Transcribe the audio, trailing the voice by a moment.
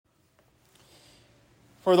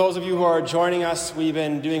For those of you who are joining us, we've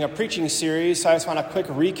been doing a preaching series, so I just want to quick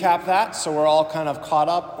recap that so we're all kind of caught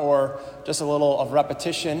up, or just a little of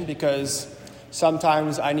repetition, because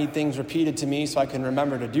sometimes I need things repeated to me so I can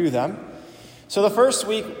remember to do them. So the first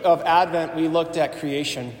week of Advent, we looked at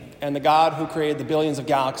creation and the God who created the billions of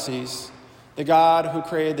galaxies, the God who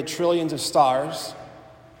created the trillions of stars,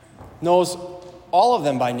 knows all of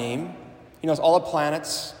them by name. He knows all the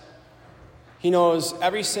planets. He knows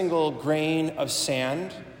every single grain of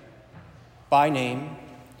sand by name.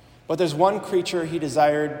 But there's one creature he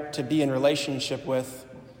desired to be in relationship with,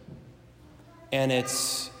 and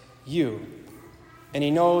it's you. And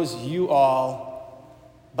he knows you all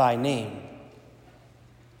by name.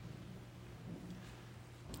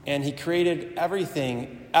 And he created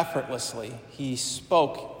everything effortlessly. He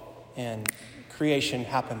spoke, and creation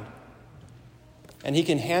happened. And he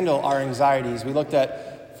can handle our anxieties. We looked at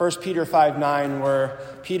 1 Peter 5:9, where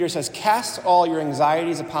Peter says, "Cast all your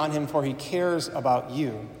anxieties upon him, for he cares about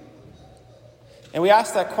you." And we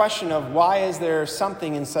asked that question of why is there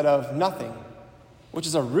something instead of nothing, which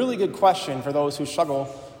is a really good question for those who struggle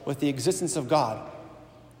with the existence of God.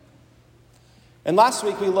 And last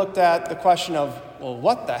week we looked at the question of, well,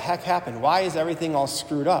 what the heck happened? Why is everything all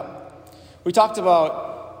screwed up? We talked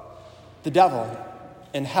about the devil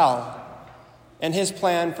and hell and his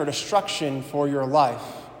plan for destruction for your life.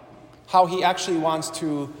 How he actually wants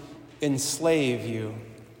to enslave you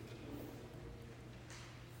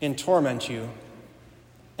and torment you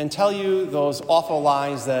and tell you those awful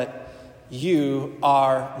lies that you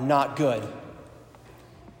are not good.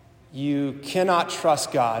 You cannot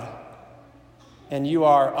trust God, and you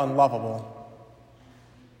are unlovable.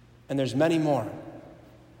 And there's many more.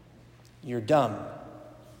 You're dumb.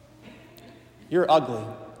 You're ugly.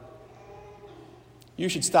 You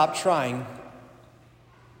should stop trying.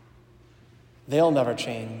 They'll never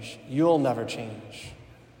change. You'll never change.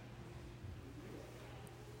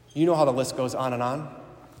 You know how the list goes on and on.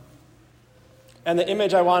 And the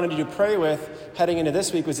image I wanted you to pray with heading into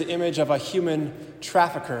this week was the image of a human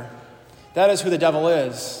trafficker. That is who the devil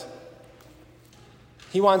is.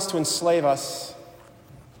 He wants to enslave us.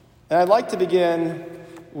 And I'd like to begin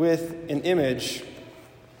with an image.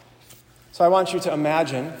 So I want you to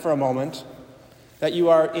imagine for a moment that you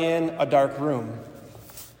are in a dark room.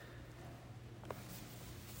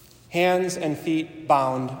 Hands and feet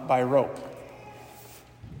bound by rope.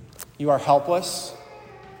 You are helpless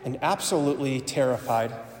and absolutely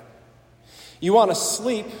terrified. You want to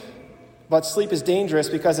sleep, but sleep is dangerous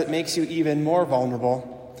because it makes you even more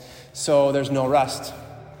vulnerable. So there's no rest.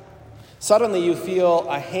 Suddenly you feel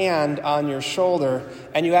a hand on your shoulder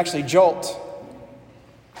and you actually jolt.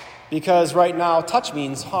 Because right now, touch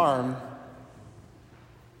means harm.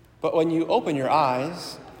 But when you open your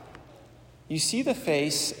eyes, you see the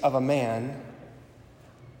face of a man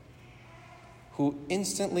who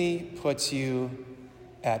instantly puts you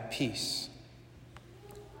at peace.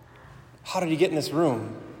 How did he get in this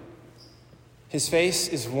room? His face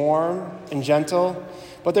is warm and gentle,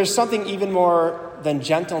 but there's something even more than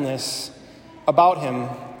gentleness about him.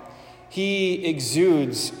 He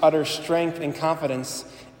exudes utter strength and confidence,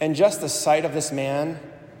 and just the sight of this man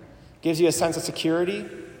gives you a sense of security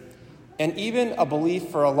and even a belief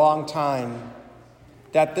for a long time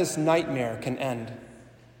that this nightmare can end.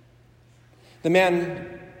 The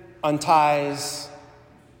man unties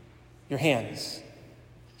your hands.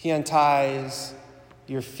 He unties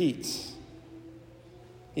your feet.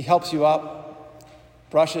 He helps you up,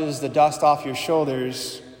 brushes the dust off your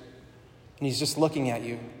shoulders, and he's just looking at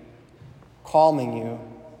you, calming you,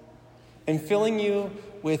 and filling you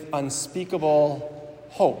with unspeakable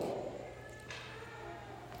hope.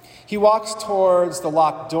 He walks towards the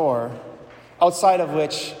locked door, outside of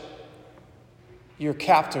which your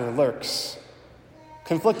captor lurks.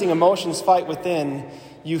 Conflicting emotions fight within.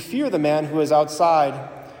 You fear the man who is outside,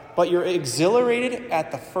 but you're exhilarated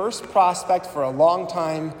at the first prospect for a long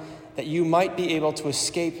time that you might be able to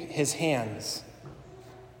escape his hands.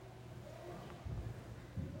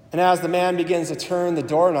 And as the man begins to turn the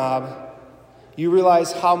doorknob, you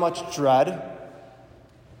realize how much dread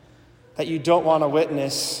that you don't want to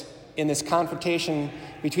witness in this confrontation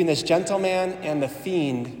between this gentleman and the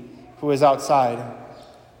fiend who is outside.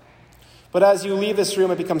 But as you leave this room,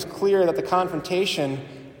 it becomes clear that the confrontation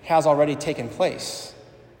has already taken place.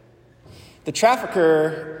 The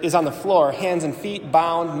trafficker is on the floor, hands and feet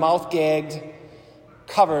bound, mouth gagged,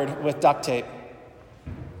 covered with duct tape.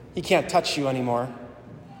 He can't touch you anymore.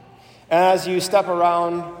 As you step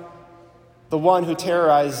around the one who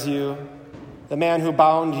terrorizes you, the man who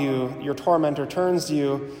bound you, your tormentor, turns to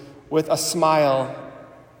you with a smile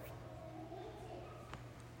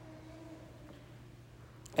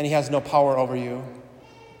and he has no power over you.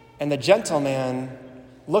 And the gentle man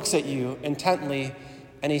looks at you intently,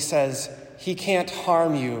 and he says, he can't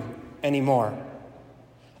harm you anymore.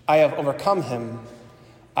 I have overcome him.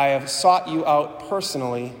 I have sought you out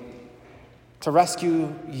personally to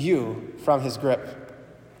rescue you from his grip.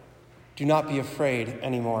 Do not be afraid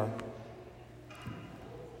anymore.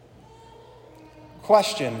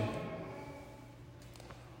 Question: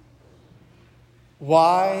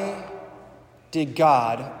 why did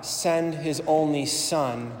God send his only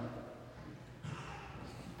Son?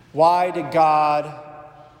 Why did God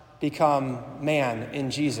become man in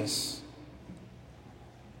Jesus?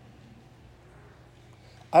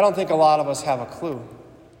 I don't think a lot of us have a clue.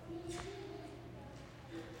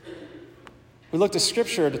 We look to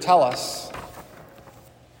Scripture to tell us.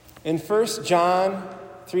 In 1 John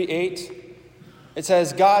 3:8, it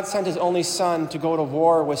says, God sent his only Son to go to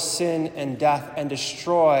war with sin and death and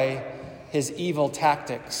destroy his evil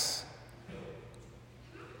tactics.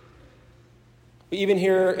 We even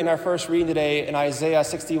hear in our first reading today in Isaiah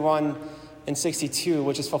 61 and 62,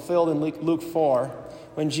 which is fulfilled in Luke 4,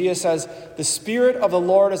 when Jesus says, the Spirit of the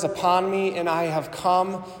Lord is upon me, and I have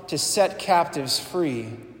come to set captives free,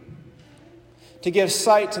 to give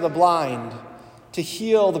sight to the blind, to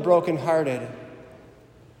heal the brokenhearted,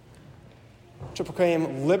 to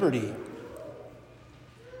proclaim liberty.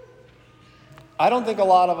 I don't think a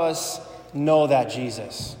lot of us know that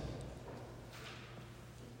Jesus.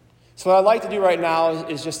 So what I'd like to do right now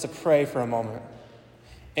is just to pray for a moment.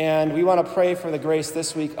 And we want to pray for the grace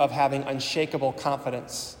this week of having unshakable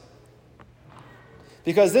confidence.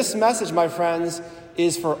 Because this message, my friends,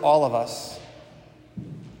 is for all of us.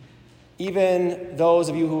 Even those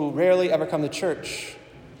of you who rarely ever come to church.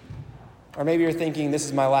 Or maybe you're thinking, this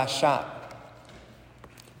is my last shot.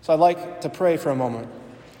 So I'd like to pray for a moment.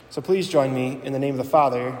 So please join me in the name of the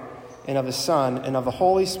Father, and of the Son, and of the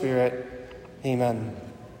Holy Spirit. Amen.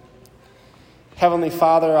 Heavenly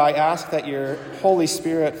Father, I ask that your Holy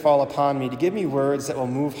Spirit fall upon me to give me words that will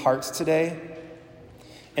move hearts today,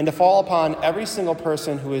 and to fall upon every single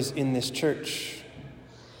person who is in this church,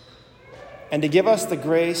 and to give us the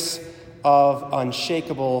grace of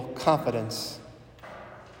unshakable confidence.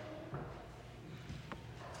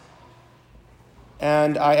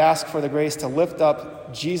 And I ask for the grace to lift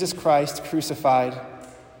up Jesus Christ crucified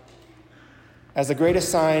as the greatest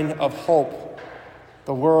sign of hope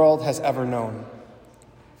the world has ever known.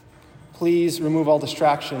 Please remove all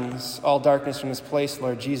distractions, all darkness from this place,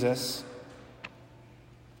 Lord Jesus,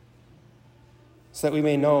 so that we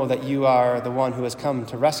may know that you are the one who has come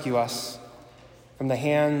to rescue us from the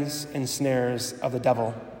hands and snares of the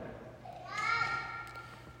devil.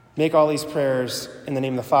 Make all these prayers in the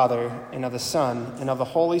name of the Father, and of the Son, and of the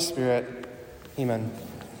Holy Spirit. Amen.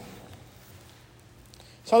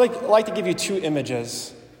 So I'd like to give you two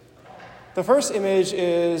images. The first image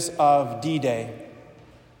is of D-Day.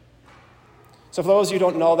 So for those of you who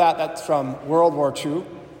don't know that, that's from World War II.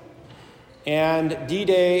 And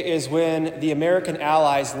D-Day is when the American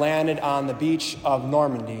Allies landed on the beach of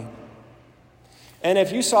Normandy. And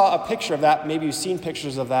if you saw a picture of that, maybe you've seen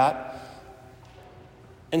pictures of that,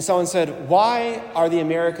 and someone said, why are the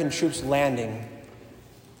American troops landing?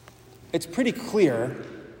 It's pretty clear.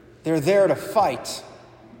 They're there to fight.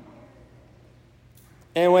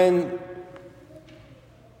 And when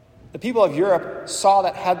the people of Europe saw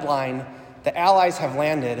that headline, the Allies have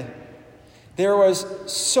landed, there was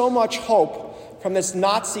so much hope from this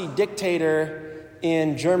Nazi dictator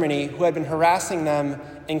in Germany who had been harassing them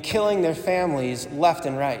and killing their families left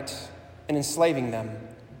and right and enslaving them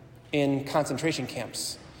in concentration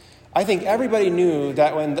camps. I think everybody knew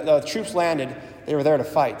that when the troops landed, they were there to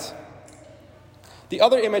fight. The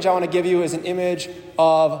other image I want to give you is an image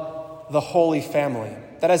of the Holy Family.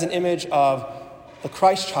 That is an image of the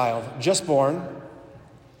Christ child just born,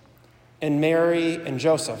 and Mary and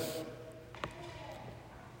Joseph.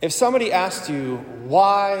 If somebody asked you,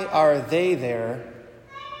 why are they there?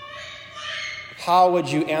 How would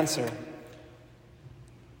you answer?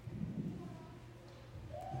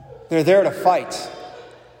 They're there to fight.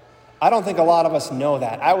 I don't think a lot of us know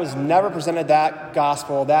that. I was never presented that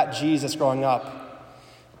gospel, that Jesus growing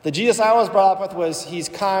up. The Jesus I was brought up with was he's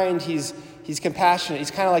kind, he's compassionate, he's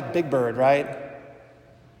kind of like Big Bird, right?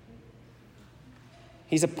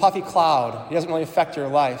 He's a puffy cloud. He doesn't really affect your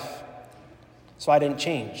life. So I didn't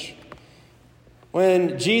change.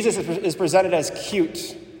 When Jesus is presented as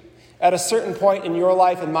cute, at a certain point in your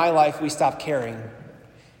life and my life, we stop caring.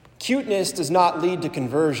 Cuteness does not lead to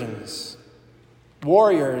conversions.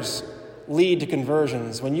 Warriors lead to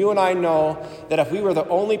conversions. When you and I know that if we were the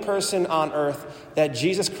only person on earth, that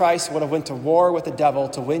Jesus Christ would have went to war with the devil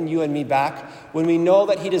to win you and me back. When we know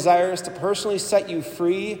that he desires to personally set you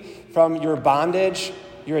free from your bondage,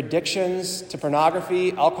 your addictions to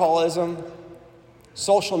pornography, alcoholism,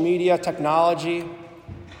 social media, technology.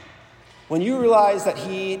 When you realize that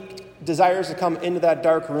he desires to come into that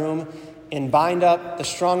dark room and bind up the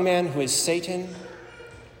strong man who is Satan,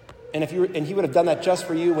 and he would have done that just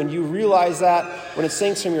for you, when you realize that, when it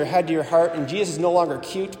sinks from your head to your heart, and Jesus is no longer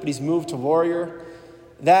cute, but he's moved to warrior,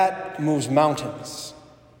 that moves mountains.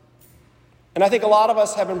 And I think a lot of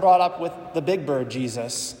us have been brought up with the big bird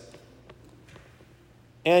Jesus.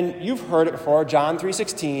 And you've heard it before, John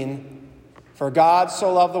 3:16, for God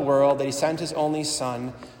so loved the world that he sent his only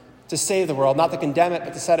Son to save the world, not to condemn it,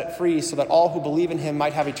 but to set it free so that all who believe in him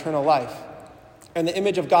might have eternal life. And the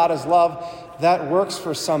image of God is love. That works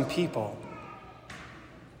for some people,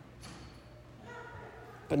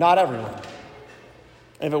 but not everyone.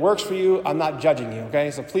 And if it works for you, I'm not judging you,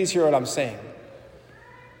 okay? So please hear what I'm saying.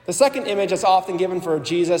 The second image that's often given for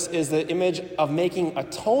Jesus is the image of making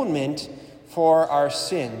atonement for our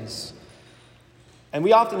sins. And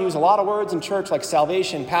we often use a lot of words in church like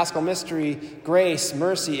salvation, paschal mystery, grace,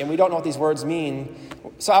 mercy, and we don't know what these words mean.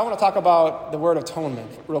 So I want to talk about the word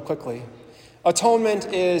atonement real quickly.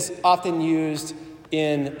 Atonement is often used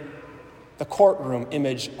in the courtroom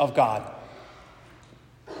image of God.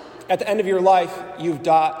 At the end of your life, you're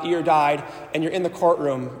died, and you're in the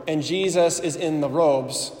courtroom, and Jesus is in the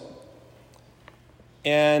robes,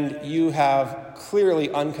 and you have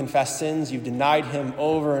clearly unconfessed sins. You've denied him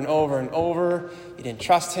over and over and over. You didn't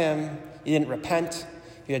trust him. You didn't repent.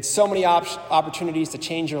 You had so many opportunities to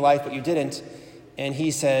change your life, but you didn't. And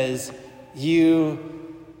he says,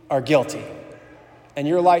 you are guilty. And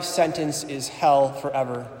your life sentence is hell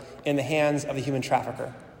forever in the hands of the human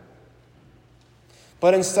trafficker.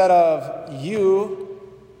 But instead of you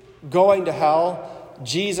going to hell,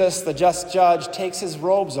 Jesus, the just judge, takes his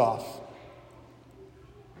robes off.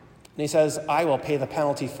 And he says, I will pay the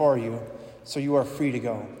penalty for you, so you are free to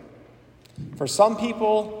go. For some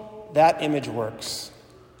people, that image works.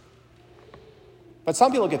 But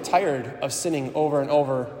some people get tired of sinning over and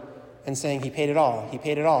over and saying, he paid it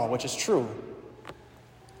all, which is true.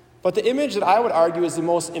 But the image that I would argue is the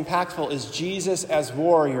most impactful is Jesus as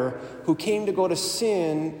warrior who came to go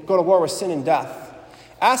to war with sin and death.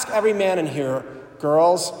 Ask every man in here,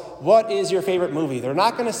 girls, what is your favorite movie? They're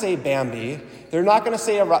not going to say Bambi. They're not going to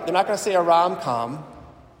say a rom-com.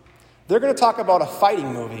 They're going to talk about a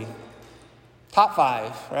fighting movie. Top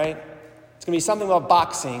 5, right? It's going to be something about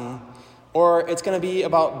boxing, or it's going to be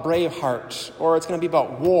about Braveheart, or it's going to be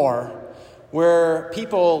about war, where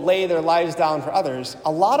people lay their lives down for others.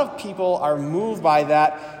 A lot of people are moved by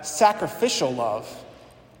that sacrificial love.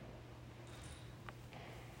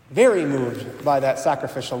 Very moved by that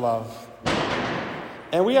sacrificial love.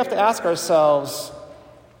 And we have to ask ourselves,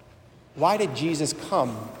 why did Jesus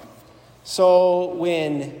come? So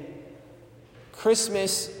when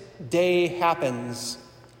Christmas Day happens,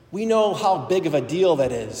 we know how big of a deal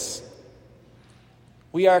that is.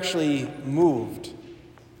 We are actually moved.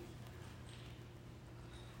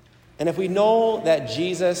 And if we know that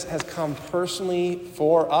Jesus has come personally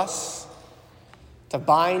for us to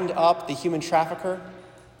bind up the human trafficker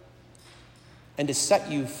and to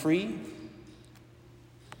set you free,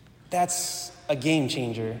 that's a game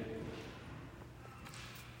changer.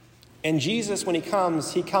 And Jesus, when he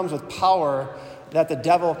comes with power that the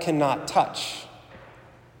devil cannot touch.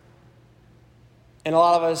 And a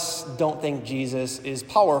lot of us don't think Jesus is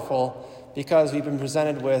powerful because we've been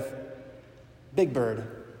presented with Big Bird.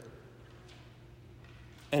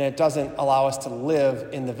 And it doesn't allow us to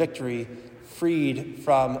live in the victory, freed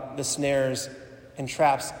from the snares and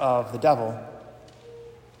traps of the devil.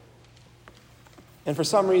 And for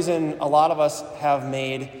some reason, a lot of us have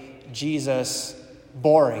made Jesus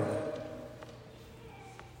boring.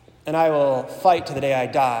 And I will fight to the day I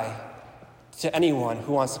die to anyone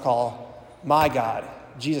who wants to call my God,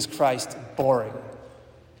 Jesus Christ, boring.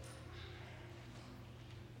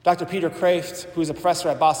 Dr. Peter Kraft, who's a professor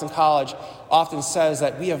at Boston College, often says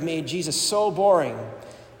that we have made Jesus so boring.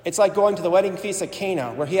 It's like going to the wedding feast at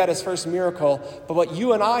Cana, where he had his first miracle, but what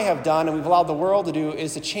you and I have done, and we've allowed the world to do,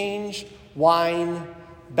 is to change wine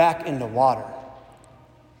back into water.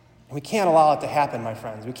 And we can't allow it to happen, my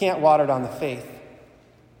friends. We can't water down the faith.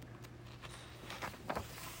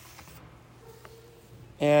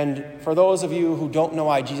 And for those of you who don't know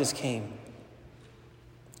why Jesus came,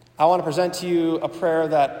 I want to present to you a prayer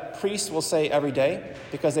that priests will say every day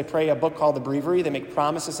because they pray a book called the Breviary. They make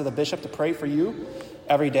promises to the bishop to pray for you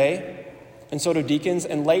every day. and so do deacons,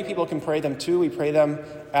 and lay people can pray them too. We pray them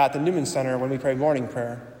at the Newman Center when we pray morning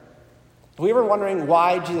prayer. If we were wondering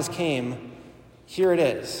why Jesus came, here it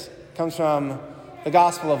is. It comes from the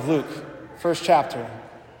Gospel of Luke, first chapter.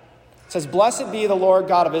 It says, "Blessed be the Lord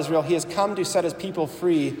God of Israel. He has come to set his people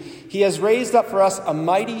free. He has raised up for us a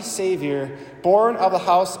mighty Savior, born of the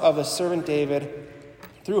house of the servant David.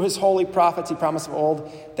 Through his holy prophets he promised of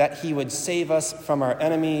old that he would save us from our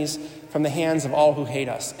enemies, from the hands of all who hate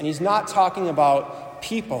us." And he's not talking about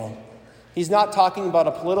people. He's not talking about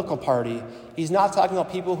a political party. He's not talking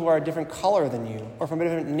about people who are a different color than you or from a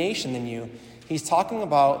different nation than you. He's talking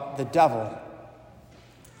about the devil.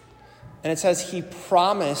 And it says he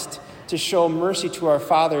promised to show mercy to our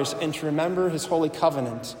fathers and to remember his holy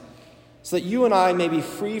covenant, so that you and I may be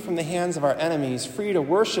free from the hands of our enemies, free to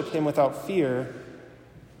worship him without fear.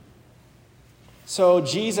 So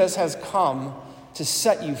Jesus has come to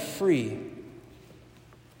set you free.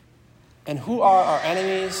 And who are our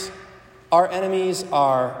enemies? Our enemies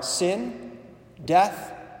are sin,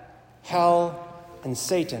 death, hell, and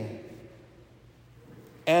Satan.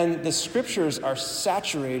 And the scriptures are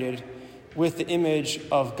saturated with the image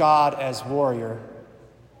of God as warrior.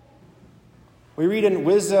 We read in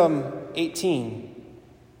Wisdom 18,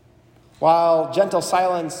 "While gentle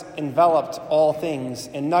silence enveloped all things,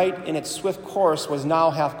 and night in its swift course was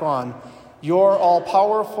now half gone, your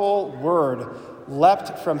all-powerful word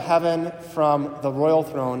leapt from heaven, from the royal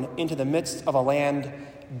throne, into the midst of a land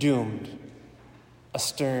doomed, a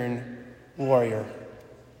stern warrior."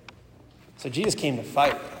 So Jesus came to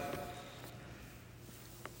fight.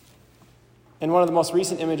 And one of the most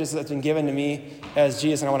recent images that's been given to me as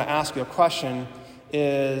Jesus, and I want to ask you a question,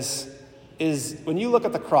 is when you look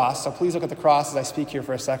at the cross, so please look at the cross as I speak here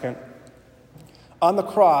for a second. On the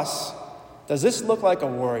cross, does this look like a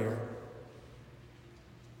warrior?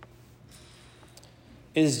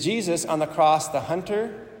 Is Jesus on the cross the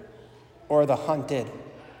hunter or the hunted?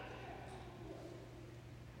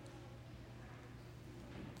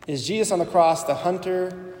 Is Jesus on the cross the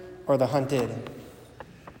hunter or the hunted?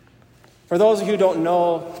 For those of you who don't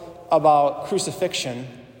know about crucifixion,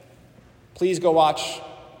 please go watch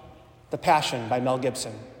The Passion by Mel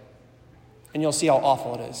Gibson, and you'll see how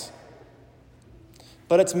awful it is.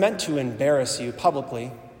 But it's meant to embarrass you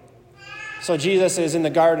publicly. So Jesus is in the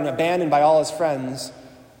garden, abandoned by all his friends.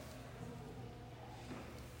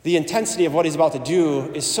 The intensity of what he's about to do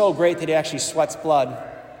is so great that he actually sweats blood.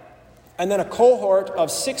 And then a cohort of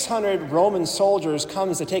 600 Roman soldiers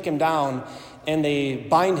comes to take him down, and they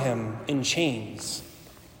bind him in chains.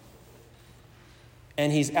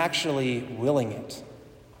 And he's actually willing it.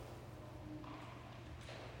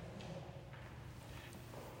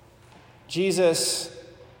 Jesus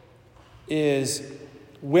is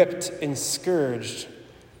whipped and scourged.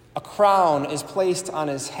 A crown is placed on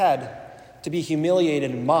his head to be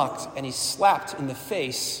humiliated and mocked, and he's slapped in the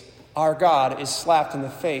face. Our God is slapped in the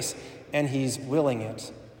face, and he's willing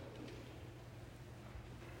it.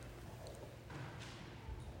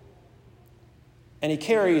 And he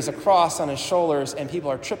carries a cross on his shoulders, and people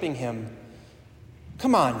are tripping him.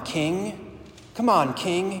 Come on, king. Come on,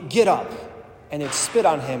 king. Get up. And they'd spit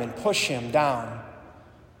on him and push him down.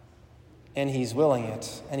 And he's willing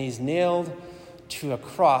it. And he's nailed to a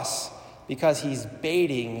cross because he's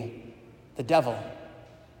baiting the devil.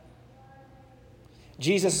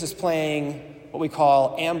 Jesus is playing what we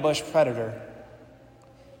call ambush predator.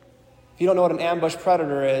 If you don't know what an ambush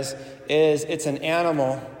predator is it's an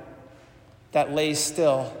animal that lays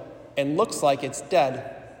still and looks like it's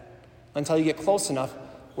dead until you get close enough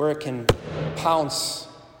where it can pounce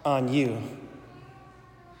on you.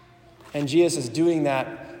 And Jesus is doing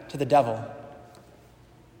that to the devil.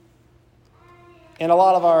 And a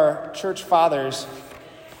lot of our church fathers,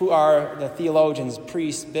 who are the theologians,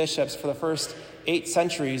 priests, bishops for the first 8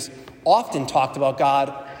 centuries, often talked about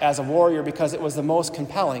God as a warrior because it was the most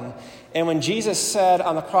compelling. And when Jesus said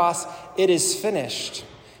on the cross, "It is finished,"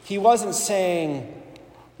 he wasn't saying,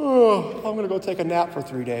 "Oh, I'm going to go take a nap for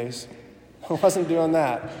 3 days." He wasn't doing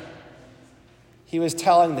that. He was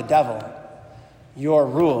telling the devil, "Your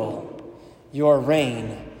rule, your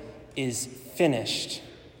reign is finished."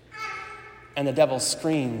 And the devil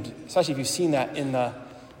screamed, especially if you've seen that in the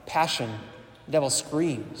Passion. The devil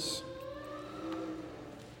screams.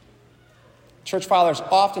 Church fathers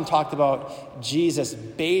often talked about Jesus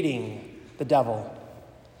baiting the devil.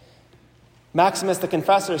 Maximus the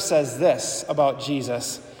Confessor says this about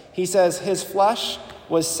Jesus. He says, "His flesh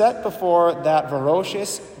was set before that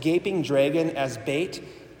ferocious, gaping dragon as bait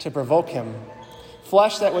to provoke him.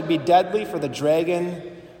 Flesh that would be deadly for the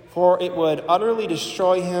dragon, for it would utterly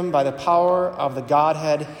destroy him by the power of the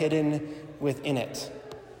Godhead hidden within it.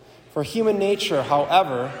 For human nature,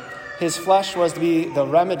 however, his flesh was to be the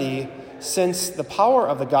remedy, since the power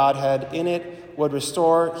of the Godhead in it would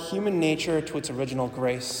restore human nature to its original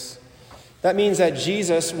grace. That means that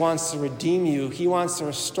Jesus wants to redeem you. He wants to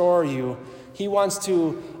restore you. He wants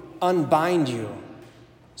to unbind you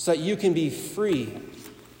so that you can be free.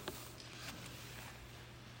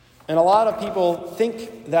 And a lot of people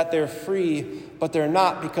think that they're free, but they're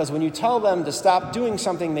not, because when you tell them to stop doing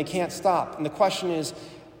something, they can't stop. And the question is,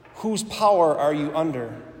 whose power are you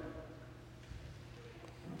under?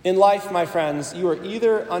 In life, my friends, you are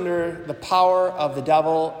either under the power of the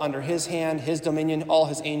devil, under his hand, his dominion, all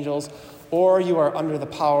his angels, or you are under the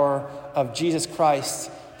power of Jesus Christ,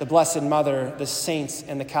 the Blessed Mother, the saints,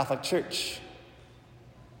 and the Catholic Church.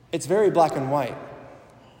 It's very black and white.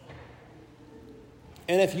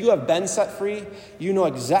 And if you have been set free, you know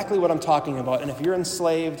exactly what I'm talking about. And if you're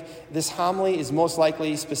enslaved, this homily is most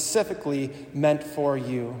likely specifically meant for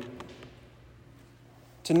you.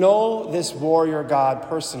 To know this warrior God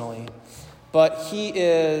personally, but he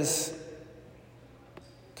is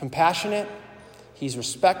compassionate, he's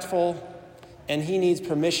respectful, and he needs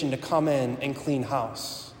permission to come in and clean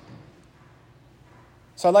house.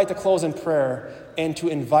 So I'd like to close in prayer and to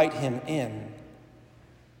invite him in.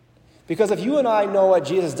 Because if you and I know what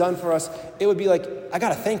Jesus has done for us, it would be like, I got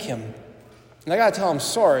to thank him. And I got to tell him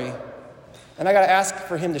sorry. And I got to ask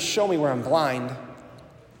for him to show me where I'm blind.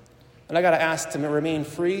 And I got to ask to remain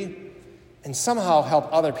free and somehow help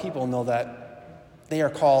other people know that they are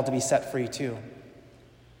called to be set free too.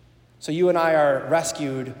 So you and I are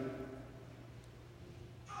rescued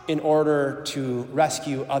in order to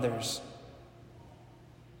rescue others.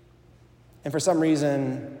 And for some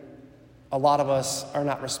reason, a lot of us are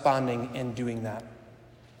not responding and doing that.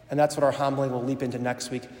 And that's what our homily will leap into next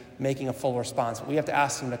week, making a full response. We have to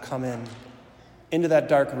ask him to come into that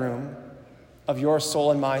dark room of your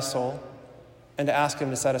soul and my soul, and to ask him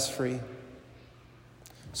to set us free.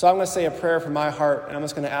 So I'm going to say a prayer from my heart, and I'm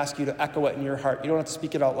just going to ask you to echo it in your heart. You don't have to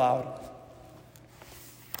speak it out loud.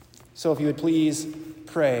 So if you would please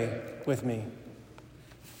pray with me.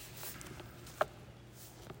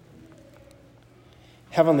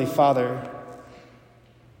 Heavenly Father,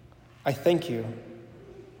 I thank you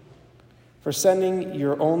for sending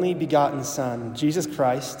your only begotten Son, Jesus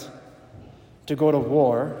Christ, to go to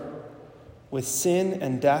war with sin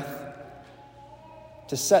and death,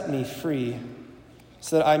 to set me free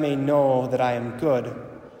so that I may know that I am good,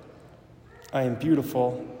 I am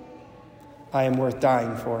beautiful, I am worth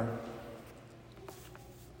dying for.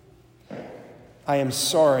 I am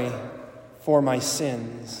sorry for my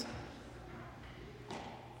sins,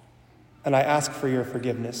 and I ask for your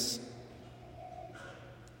forgiveness.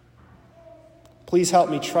 Please help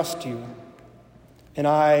me trust you, and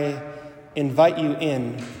I invite you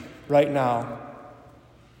in right now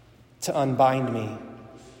to unbind me,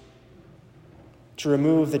 to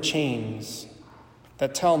remove the chains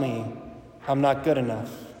that tell me I'm not good enough,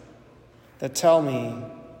 that tell me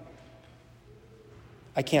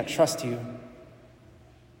I can't trust you,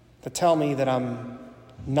 that tell me that I'm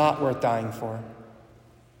not worth dying for,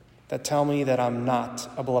 that tell me that I'm not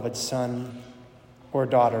a beloved son or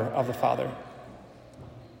daughter of the Father.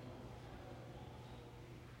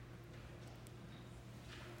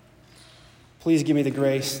 Please give me the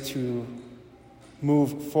grace to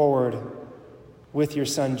move forward with your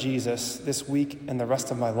Son Jesus this week and the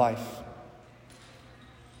rest of my life.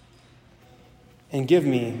 And give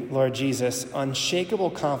me, Lord Jesus,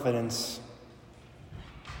 unshakable confidence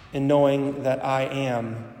in knowing that I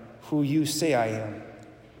am who you say I am.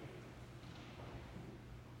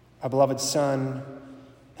 A beloved son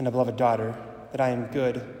and a beloved daughter, that I am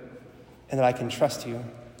good and that I can trust you.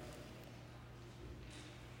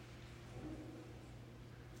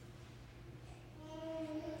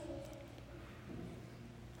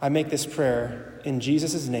 I make this prayer in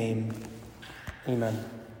Jesus' name. Amen.